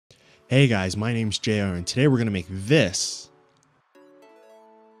Hey guys, my name's JR and today we're going to make this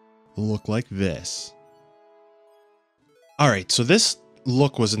look like this. Alright, so this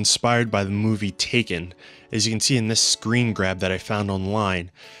look was inspired by the movie Taken. As you can see in this screen grab that I found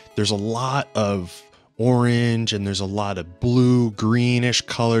online, there's a lot of orange and there's a lot of blue, greenish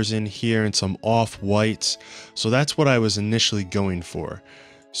colors in here and some off-whites. So that's what I was initially going for.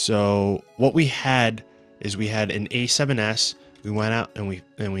 So what we had is we had an A7S. We went out and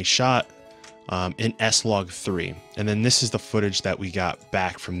we shot in slog 3, and then this is the footage that we got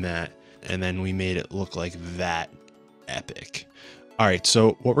back from that, and then we made it look like that epic. All right,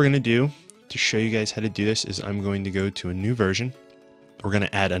 so what we're gonna do to show you guys how to do this is I'm going to go to a new version. We're gonna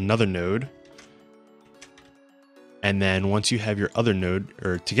add another node, and then once you have your other node,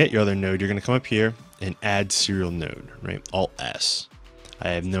 or to get your other node, you're gonna come up here and add serial node, right? Alt S. I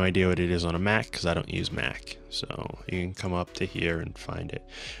have no idea what it is on a Mac because I don't use Mac. So you can come up to here and find it.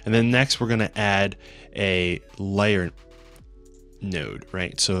 And then next we're going to add a layer node,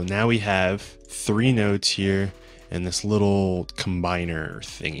 right? So now we have 3 nodes here and this little combiner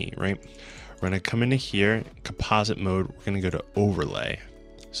thingy, right? We're going to come into here, composite mode. We're going to go to overlay.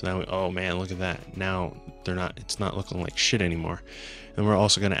 So now, oh man, look at that. Now it's not looking like shit anymore. And we're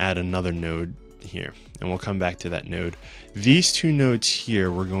also going to add another node here, and we'll come back to that node. These 2 nodes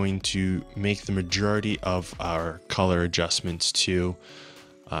here, we're going to make the majority of our color adjustments to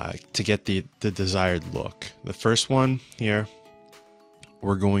get the desired look. The first one here,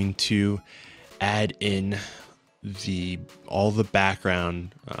 we're going to add in all the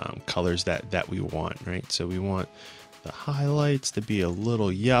background colors that we want, right? So we want the highlights to be a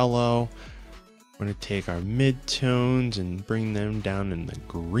little yellow. We're going to take our mid-tones and bring them down in the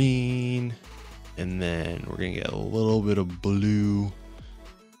green. And then we're going to get a little bit of blue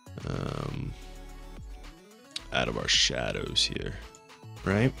out of our shadows here,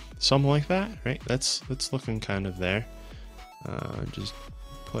 right? Something like that, right? That's looking kind of there. Just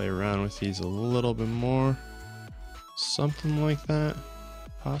play around with these a little bit more. Something like that,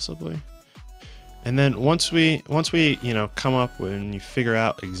 possibly. And then once we come up with and you figure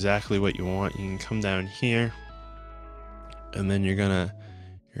out exactly what you want, you can come down here, and then you're gonna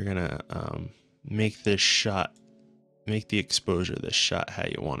make this shot, make the exposure of this shot how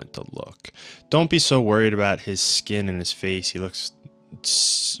you want it to look. Don't be so worried about his skin and his face. He looks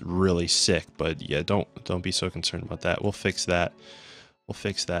really sick, but yeah, don't be so concerned about that. We'll fix that. We'll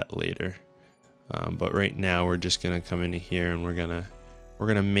fix that later. But right now we're just gonna come into here and we're gonna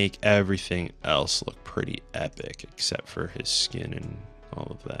make everything else look pretty epic except for his skin and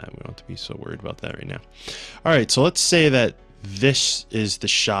all of that. We don't have to be so worried about that right now. All right, so let's say that this is the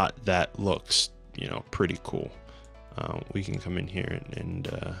shot that looks, pretty cool. We can come in here and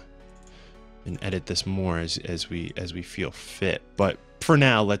edit this more as we feel fit. But for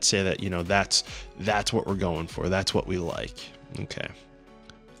now, let's say that that's what we're going for. That's what we like. Okay,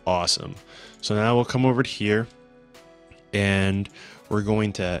 awesome. So now we'll come over to here, and we're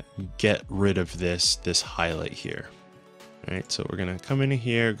going to get rid of this highlight here. All right, so we're gonna come into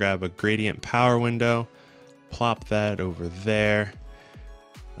here, grab a gradient power window. Plop that over there.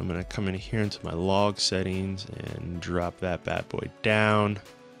 I'm gonna come in here into my log settings and drop that bad boy down,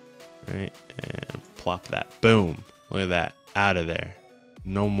 right? And plop that. Boom! Look at that, out of there.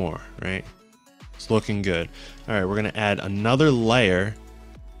 No more, right? It's looking good. All right, we're gonna add another layer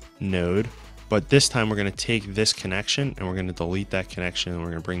node, but this time we're gonna take this connection and we're gonna delete that connection and we're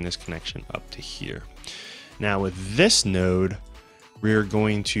gonna bring this connection up to here. Now with this node, we're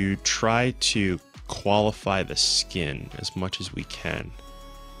going to try to qualify the skin as much as we can.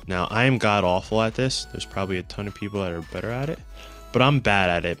 Now I am god awful at this. There's probably a ton of people that are better at it, but I'm bad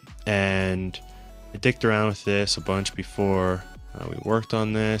at it, and I dicked around with this a bunch before we worked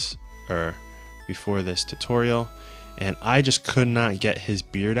on this, or before this tutorial, and I just could not get his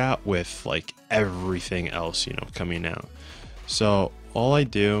beard out with like everything else coming out. So all I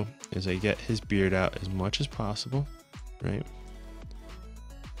do is I get his beard out as much as possible, right?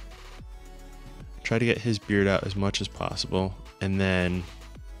 Try to get his beard out as much as possible, and then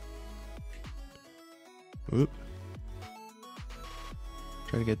try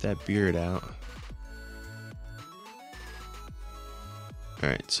to get that beard out.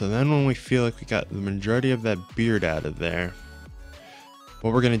 Alright, so then when we feel like we got the majority of that beard out of there,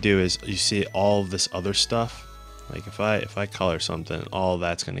 what we're gonna do is, you see all of this other stuff, like if I color something, all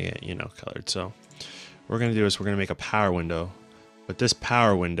that's gonna get colored. So what we're gonna do is we're gonna make a power window, but this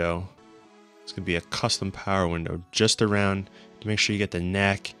power window, it's gonna be a custom power window just around to make sure you get the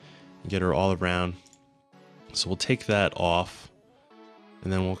neck and get her all around. So we'll take that off,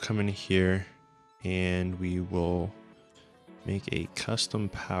 and then we'll come in here and we will Make a custom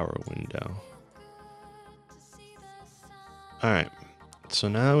power window. Alright, so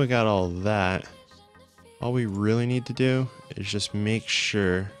now we got all that. All we really need to do is just make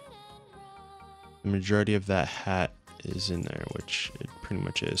sure the majority of that hat is in there, which it pretty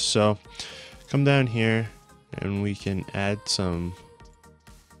much is. So come down here and we can add some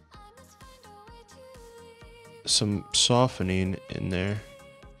softening in there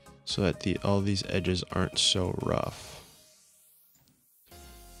so that all these edges aren't so rough.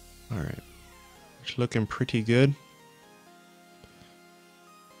 All right, it's looking pretty good.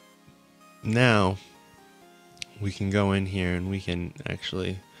 Now we can go in here and we can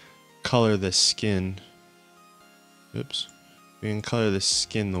actually color the skin. Oops. We can color the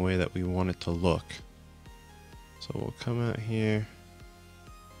skin the way that we want it to look. So we'll come out here.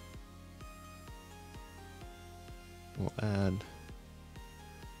 We'll add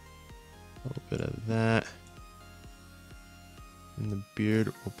a little bit of that. And the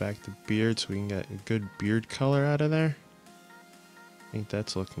beard, we'll back the beard so we can get a good beard color out of there. I think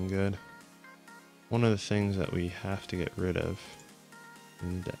that's looking good. One of the things that we have to get rid of, we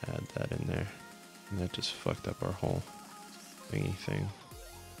need to add that in there. And that just fucked up our whole thingy thing.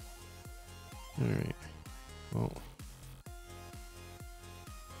 Alright. Well,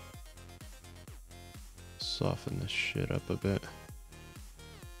 soften this shit up a bit.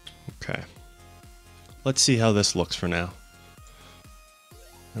 Okay. Let's see how this looks for now.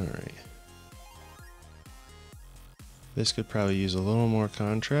 Alright. This could probably use a little more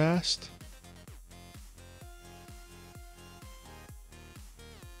contrast.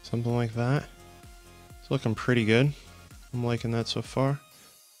 Something like that. It's looking pretty good. I'm liking that so far.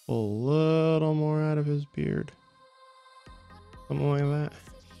 Pull a little more out of his beard. Something like that.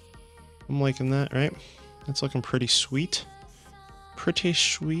 I'm liking that, right? That's looking pretty sweet. Pretty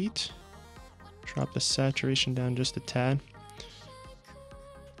sweet. Drop the saturation down just a tad.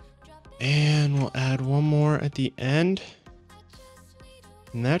 And we'll add one more at the end.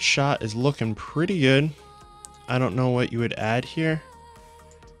 And that shot is looking pretty good. I don't know what you would add here.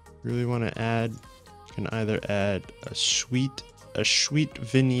 Really want to add, you can either add a sweet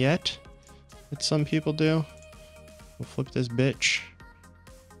vignette that some people do. We'll flip this bitch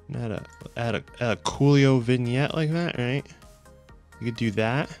and add a Coolio vignette like that, right? You could do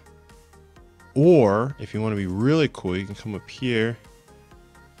that. Or if you want to be really cool, you can come up here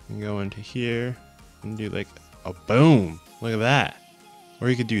and go into here and do like a boom. Look at that. Or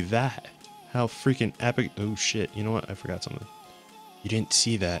you could do that. How freaking epic. Oh shit. You know what? I forgot something. You didn't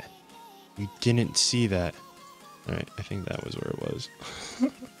see that. You didn't see that. Alright, I think that was where it was.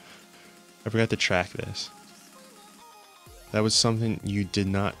 I forgot to track this. That was something you did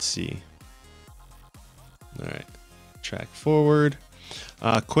not see. Alright, track forward.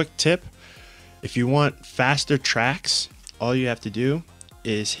 Quick tip. If you want faster tracks, all you have to do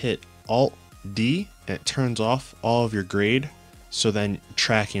is hit Alt-D and it turns off all of your grade. So then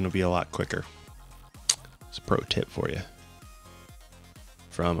tracking will be a lot quicker. It's a pro tip for you.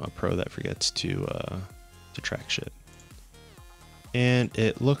 From a pro that forgets to track shit. And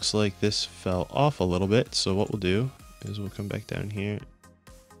it looks like this fell off a little bit. So what we'll do is we'll come back down here.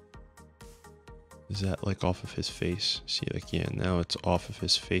 Is that like off of his face? See, like, yeah, now it's off of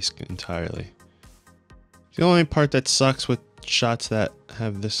his face entirely. The only part that sucks with shots that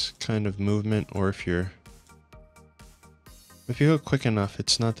have this kind of movement, or if you go quick enough,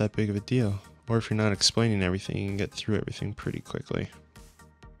 it's not that big of a deal. Or if you're not explaining everything, you can get through everything pretty quickly.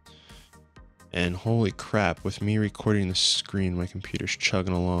 And holy crap, with me recording the screen, my computer's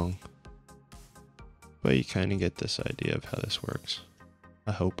chugging along. But you kind of get this idea of how this works.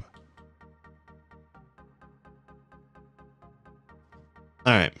 I hope.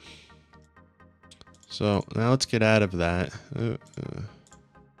 Alright. So now let's get out of that. Or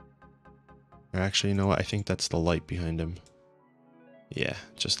actually, you know what? I think that's the light behind him. Yeah,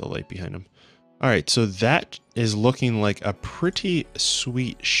 just the light behind him. Alright, so that is looking like a pretty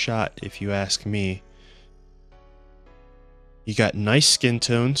sweet shot, if you ask me. You got nice skin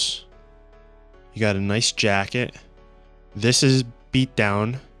tones. You got a nice jacket. This is beat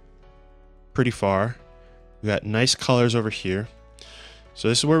down pretty far. We got nice colors over here. So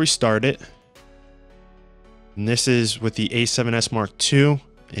this is where we started. And this is with the A7S Mark II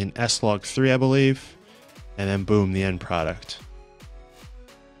in slog 3, I believe. And then boom, the end product.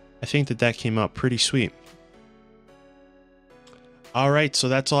 I think that came out pretty sweet. Alright, so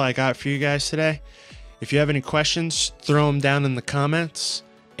that's all I got for you guys today. If you have any questions, throw them down in the comments,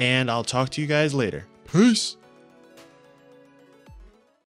 and I'll talk to you guys later. Peace!